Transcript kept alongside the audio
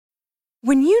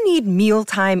When you need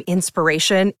mealtime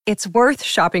inspiration, it's worth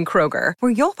shopping Kroger,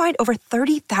 where you'll find over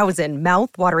 30,000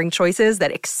 mouth-watering choices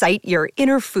that excite your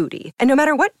inner foodie. And no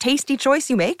matter what tasty choice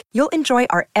you make, you'll enjoy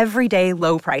our everyday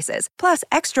low prices, plus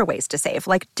extra ways to save,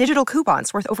 like digital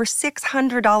coupons worth over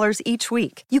 $600 each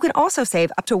week. You can also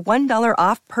save up to $1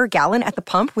 off per gallon at the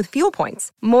pump with fuel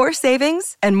points. More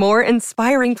savings and more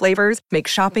inspiring flavors make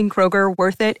shopping Kroger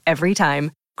worth it every time.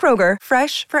 Kroger,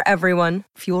 fresh for everyone.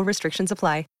 Fuel restrictions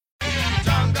apply.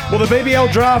 Well, the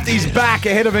BBL draft is back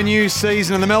ahead of a new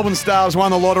season, and the Melbourne Stars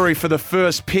won the lottery for the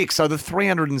first pick, so the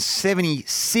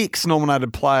 376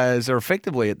 nominated players are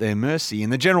effectively at their mercy,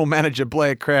 and the General Manager,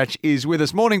 Blair Crouch, is with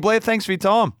us. Morning, Blair. Thanks for your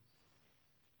time.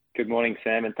 Good morning,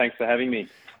 Sam, and thanks for having me.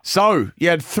 So, you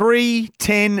had 3,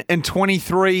 10 and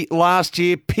 23 last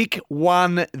year. Pick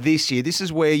one this year. This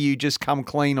is where you just come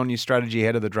clean on your strategy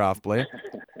ahead of the draft, Blair.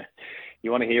 You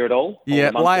want to hear it all?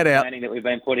 Yeah, lay it out. Planning that we've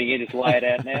been putting in, just lay it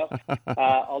out now.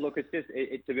 Look, it's just,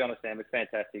 to be honest, Sam, it's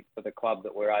fantastic for the club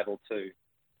that we're able to,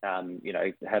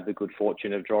 have the good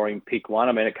fortune of drawing pick one.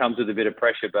 I mean, it comes with a bit of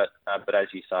pressure, but as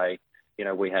you say,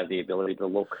 we have the ability to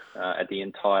look at the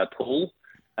entire pool,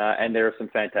 and there are some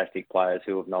fantastic players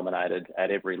who have nominated at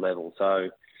every level. So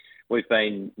we've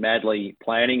been madly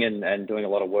planning and doing a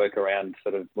lot of work around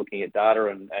sort of looking at data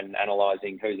and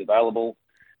analysing who's available.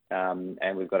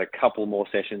 And we've got a couple more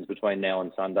sessions between now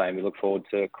and Sunday, and we look forward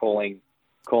to calling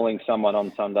someone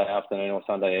on Sunday afternoon or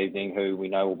Sunday evening who we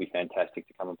know will be fantastic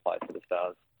to come and play for the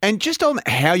Stars. And just on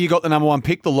how you got the number one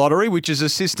pick, the lottery, which is a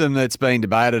system that's been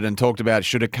debated and talked about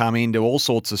should have come into all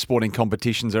sorts of sporting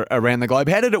competitions around the globe.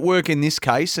 How did it work in this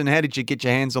case, and how did you get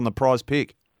your hands on the prize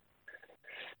pick?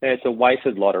 Yeah, it's a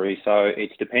weighted lottery, so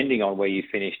it's depending on where you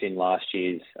finished in last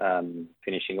year's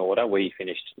finishing order. We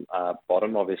finished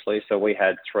bottom, obviously, so we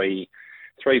had three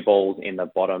balls in the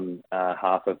bottom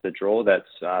half of the draw. That's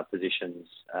positions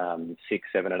 6,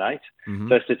 7 and 8. Mm-hmm.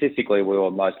 So statistically, we were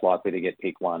most likely to get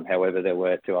pick one. However, there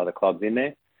were 2 other clubs in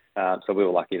there, so we were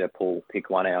lucky to pull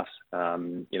pick one out,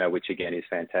 which again is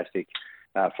fantastic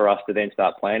for us to then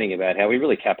start planning about how we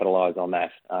really capitalise on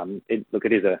that.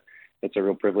 It's a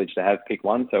real privilege to have pick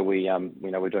one. So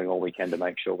we're doing all we can to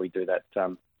make sure we do that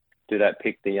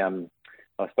pick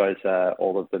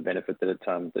all of the benefit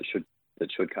that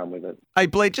should come with it. Hey,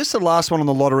 Blair, just the last one on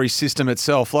the lottery system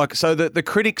itself. So the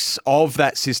critics of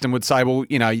that system would say, well,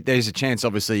 there's a chance,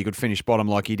 obviously, you could finish bottom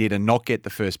like you did and not get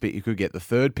the first pick. You could get the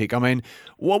third pick. I mean,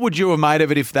 what would you have made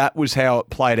of it if that was how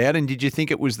it played out? And did you think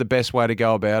it was the best way to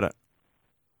go about it?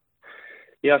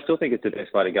 Yeah, I still think it's the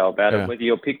best way to go about it. Whether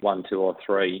you'll pick 1, 2, or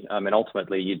 3, and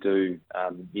ultimately you do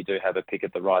have a pick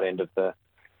at the right end of the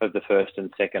first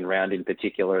and second round in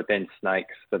particular. It then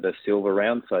snakes for the silver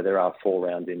round, so there are 4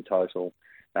 rounds in total,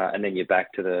 and then you're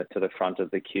back to the front of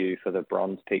the queue for the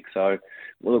bronze pick. So,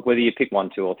 look, whether you pick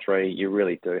 1, 2, or 3, you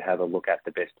really do have a look at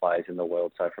the best players in the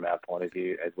world. So, from our point of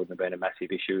view, it wouldn't have been a massive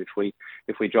issue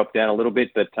if we drop down a little bit,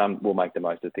 but we'll make the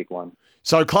most of pick 1.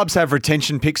 So clubs have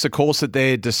retention picks, of course, at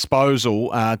their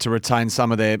disposal to retain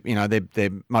some of their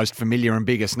most familiar and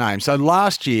biggest names. So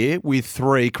last year with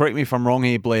 3, correct me if I'm wrong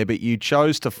here, Blair, but you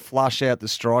chose to flush out the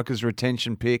strikers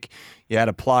retention pick. You had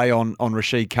a play on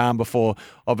Rashid Khan before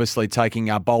obviously taking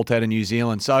Bolt out of New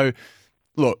Zealand. So,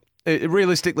 look,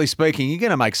 realistically speaking, you're going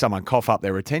to make someone cough up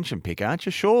their retention pick, aren't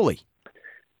you, surely?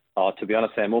 Oh, to be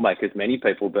honest, Sam, we'll make as many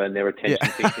people burn their attention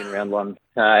picks in round 1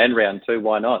 and round 2.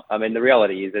 Why not? I mean, the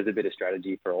reality is there's a bit of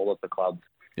strategy for all of the clubs.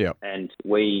 Yeah. And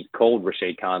we called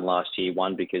Rashid Khan last year,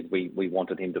 1, because we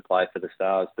wanted him to play for the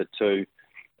Stars, but 2,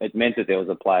 it meant that there was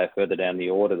a player further down the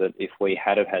order that if we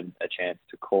had have had a chance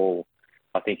to call,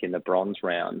 I think in the bronze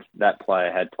round, that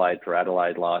player had played for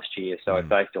Adelaide last year. So if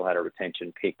they still had a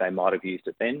retention pick, they might have used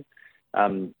it then.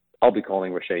 I'll be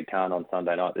calling Rashid Khan on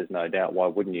Sunday night. There's no doubt. Why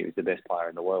wouldn't you? He's the best player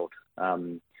in the world.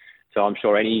 So I'm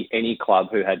sure any club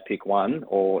who had pick 1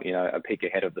 or a pick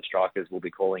ahead of the strikers will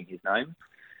be calling his name.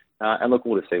 And look,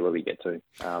 we'll just see where we get to.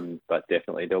 But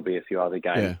definitely there'll be a few other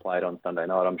games played on Sunday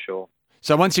night, I'm sure.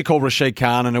 So once you call Rashid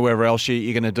Khan and whoever else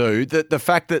you're going to do, the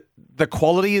fact that the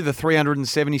quality of the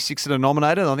 376 that are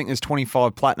nominated, I think there's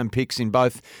 25 platinum picks in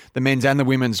both the men's and the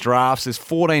women's drafts. There's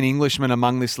 14 Englishmen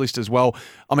among this list as well.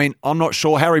 I mean, I'm not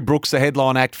sure. Harry Brooks, the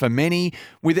headline act for many.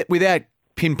 Without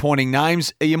pinpointing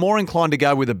names, are you more inclined to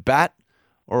go with a bat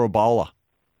or a bowler?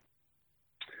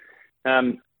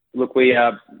 Look, we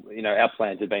are, our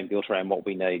plans have been built around what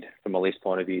we need from a list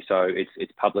point of view. So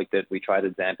it's public that we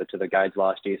traded Zampa to the Gades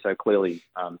last year. So clearly,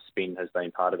 spin has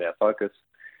been part of our focus.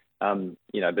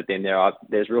 But then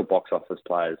there's real box office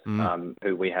players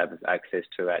who we have access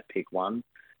to at pick 1,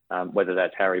 whether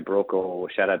that's Harry Brook or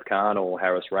Shadab Khan or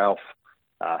Harris Ralph.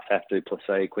 Faf du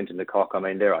Plessis, Quinton de Kock. I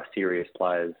mean, there are serious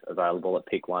players available at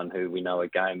pick 1 who we know are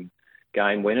game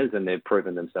winners, and they've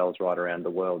proven themselves right around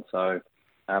the world. So,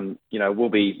 we'll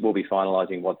be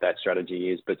finalising what that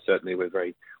strategy is, but certainly we'll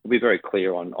be very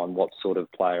clear on what sort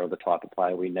of player or the type of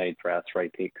player we need for our 3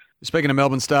 picks. Speaking of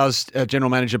Melbourne Stars,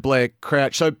 General Manager Blair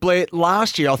Crouch. So, Blair,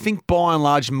 last year, I think by and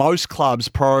large, most clubs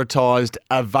prioritised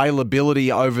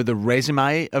availability over the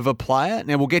resume of a player.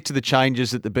 Now, we'll get to the changes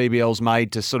that the BBL's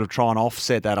made to sort of try and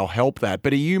offset that or help that.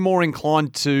 But are you more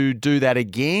inclined to do that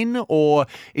again, or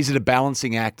is it a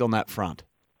balancing act on that front?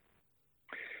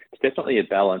 It's definitely a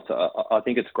balance. I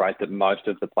think it's great that most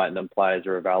of the Platinum players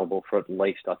are available for at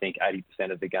least, I think,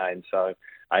 80% of the games. So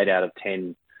 8 out of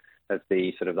 10 of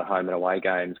the sort of the home and away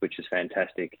games, which is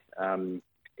fantastic.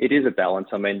 It is a balance.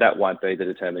 I mean, that won't be the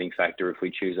determining factor if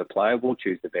we choose a player. We'll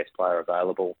choose the best player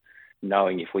available,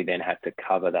 knowing if we then have to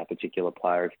cover that particular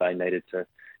player, if they needed to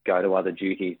go to other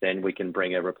duties, then we can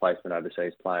bring a replacement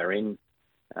overseas player in.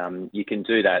 You can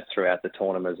do that throughout the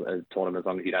tournament as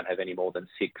long as you don't have any more than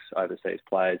 6 overseas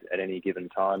players at any given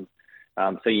time.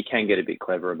 So you can get a bit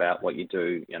clever about what you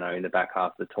do, in the back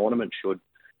half of the tournament should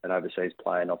an overseas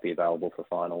player not be available for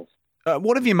finals.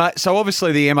 What have you made? So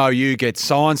obviously the MOU gets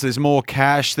signed. So there's more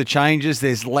cash. The changes.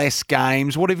 There's less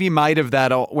games. What have you made of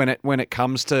that when it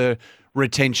comes to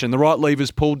retention? The right levers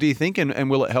pulled, do you think, and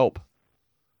will it help?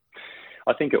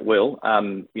 I think it will.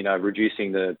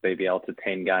 Reducing the BBL to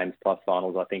 10 games plus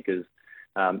finals, I think has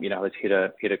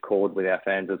hit a chord with our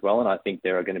fans as well. And I think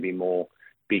there are going to be more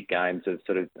big games of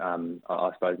sort of,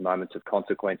 I suppose, moments of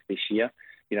consequence this year.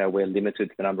 We're limited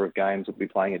to the number of games we'll be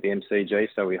playing at the MCG,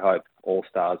 so we hope all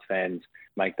Stars fans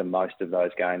make the most of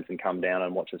those games and come down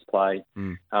and watch us play.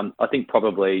 I think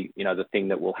probably, the thing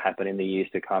that will happen in the years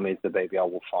to come is the BBL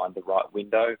will find the right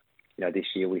window. This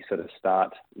year we sort of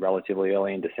start relatively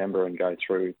early in December and go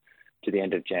through to the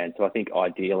end of Jan. So I think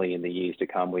ideally in the years to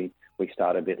come, we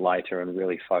start a bit later and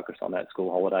really focus on that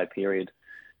school holiday period.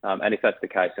 And if that's the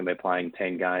case, and we're playing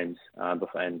 10 games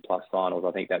and plus finals,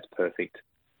 I think that's perfect.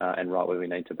 And right where we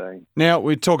need to be. Now,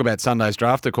 we talk about Sunday's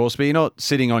draft, of course, but you're not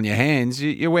sitting on your hands.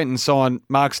 You went and signed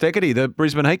Mark Steckety, the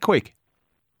Brisbane Heat quick.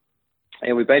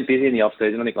 Yeah, we've been busy in the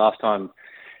off-season. I think last time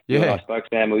I spoke,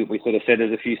 Sam, we sort of said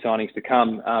there's a few signings to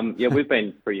come. We've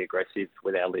been pretty aggressive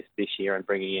with our list this year and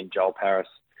bringing in Joel Paris,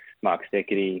 Mark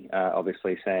Steckety,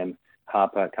 obviously Sam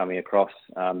Harper coming across,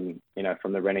 from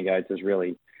the Renegades has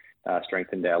really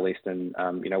strengthened our list. And,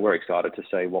 we're excited to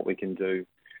see what we can do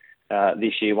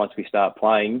this year once we start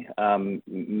playing.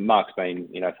 Mark's been,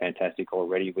 fantastic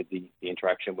already with the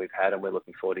interaction we've had, and we're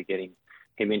looking forward to getting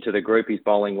him into the group. He's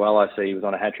bowling well. I see he was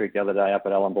on a hat-trick the other day up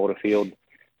at Allan Border Field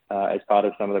as part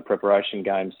of some of the preparation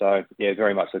games. So,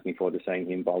 very much looking forward to seeing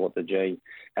him bowl at the G.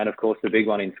 And, of course, the big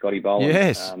one in Scotty Boland,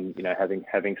 yes.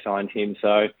 Having signed him.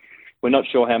 So we're not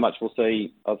sure how much we'll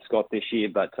see of Scott this year,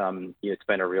 but it's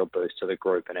been a real boost to the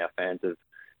group, and our fans have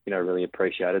really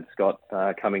appreciated Scott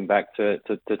coming back to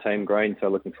Team Green. So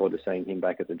looking forward to seeing him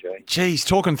back at the G. Geez,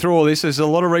 talking through all this, there's a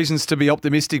lot of reasons to be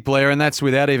optimistic, Blair, and that's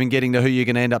without even getting to who you're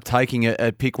going to end up taking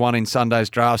at pick 1 in Sunday's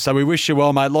draft. So we wish you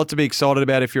well, mate. A lot to be excited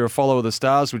about if you're a follower of the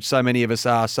Stars, which so many of us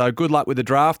are. So good luck with the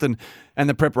draft and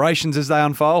the preparations as they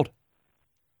unfold.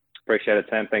 Appreciate it,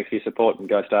 Sam. Thanks for your support, and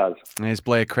go Stars. There's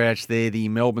Blair Crouch there, the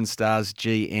Melbourne Stars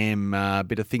GM. A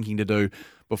bit of thinking to do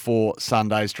before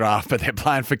Sunday's draft, but they're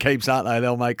playing for keeps, aren't they?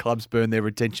 They'll make clubs burn their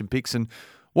retention picks, and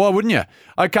why wouldn't you?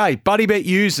 Okay, Buddy Bet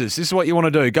users, this is what you want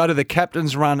to do. Go to the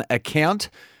Captain's Run account,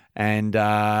 and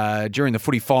during the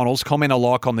footy finals, comment a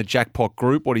like on the jackpot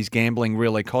group. What is gambling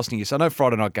really costing you? So no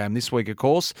Friday night game this week, of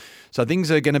course. So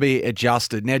things are going to be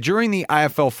adjusted. Now, during the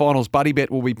AFL finals, Buddy Bet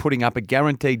will be putting up a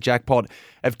guaranteed jackpot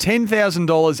of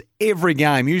 $10,000 every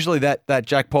game. Usually that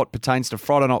jackpot pertains to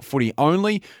Friday night footy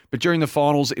only, but during the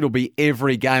finals, it'll be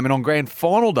every game. And on grand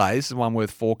final days, the one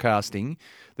worth forecasting,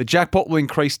 the jackpot will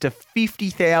increase to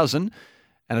 $50,000.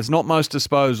 And it's not most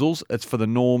disposals, it's for the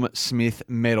Norm Smith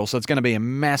medal. So it's going to be a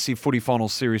massive footy final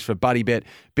series for Buddy Bet.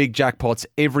 Big jackpots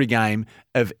every game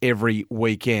of every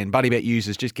weekend. Buddy Bet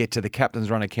users, just get to the Captain's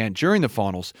Run account during the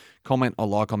finals. Comment or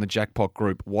like on the jackpot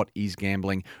group. What is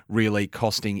gambling really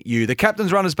costing you? The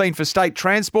Captain's Run has been for state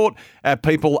transport.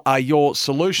 People are your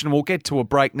solution. We'll get to a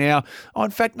break now. Oh,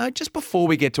 in fact, no, just before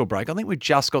we get to a break, I think we've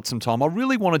just got some time. I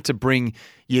really wanted to bring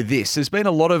you this. There's been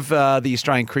a lot of the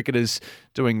Australian cricketers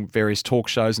doing various talk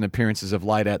shows and appearances of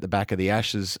late out the back of the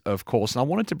Ashes, of course. And I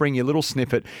wanted to bring you a little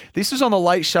snippet. This was on the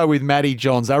Late Show with Matty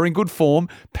Johns. They were in good form.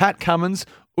 Pat Cummins,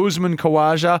 Usman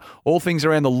Khawaja, all things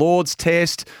around the Lord's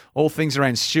Test, all things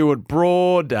around Stuart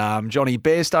Broad, Johnny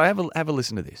Bairstow. Have a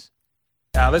listen to this.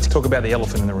 Let's talk about the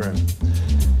elephant in the room.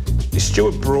 Is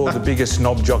Stuart Broad the biggest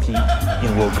knob jockey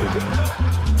in world cricket?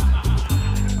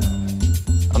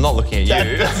 I'm not looking at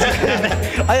you. I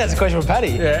think that's a question for Paddy.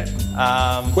 Yeah.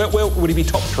 Well, would he be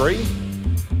top 3?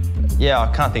 Yeah,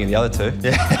 I can't think of the other 2.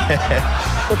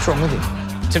 Yeah. What's wrong with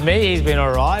him? To me, he's been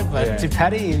all right, but to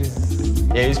Paddy,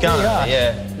 He's going.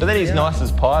 Yeah. But then he's nice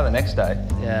as pie the next day.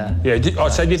 Yeah. Yeah.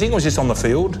 So do you think it was just on the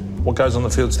field? What goes on the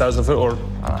field stays on the field, or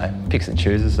I don't know. Picks and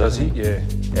chooses. does he? Yeah.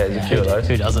 Yeah, there's a few of those.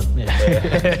 Who doesn't?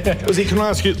 Yeah. Lizzie, can I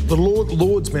ask you, the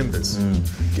Lord's members?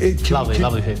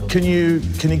 Lovely people. Can you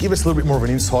give us a little bit more of an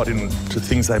insight into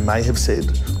things they may have said?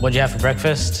 What'd you have for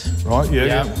breakfast? Right,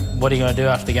 yeah. What are you going to do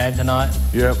after the game tonight?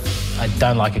 Yeah. I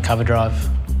don't like a cover drive.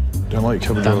 Don't like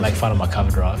cover Don't drive. make fun of my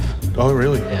cover drive. Oh,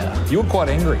 really? Yeah. You were quite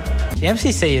angry. The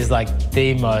MCC is like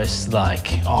the most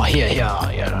like, like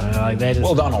they're just,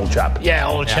 Well done, old chap. yeah,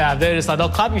 old chap. They're just like, they'll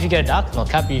clap you if you get a duck, they'll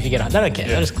clap you if you get a, they don't care,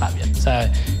 they'll just clap you. So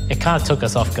it kind of took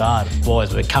us off guard.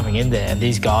 Boys were coming in there and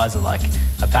these guys are like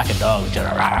a pack of dogs,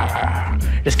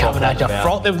 just coming at you.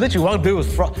 They were literally, one dude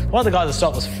was one of the guys that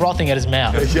stopped was frothing at his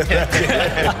mouth.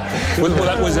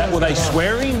 Were they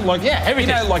swearing? Like, Yeah,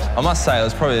 everything. You know, like, I must say, it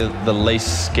was probably the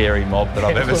least scary mob that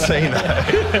I've ever seen.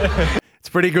 It's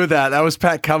pretty good, that. That was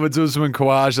Pat Cummins, Usman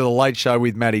Khawaja, The Late Show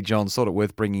with Matty Johns. Thought it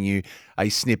worth bringing you a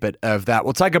snippet of that.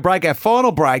 We'll take a break, our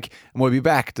final break, and we'll be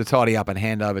back to tidy up and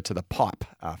hand over to the pipe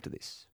after this.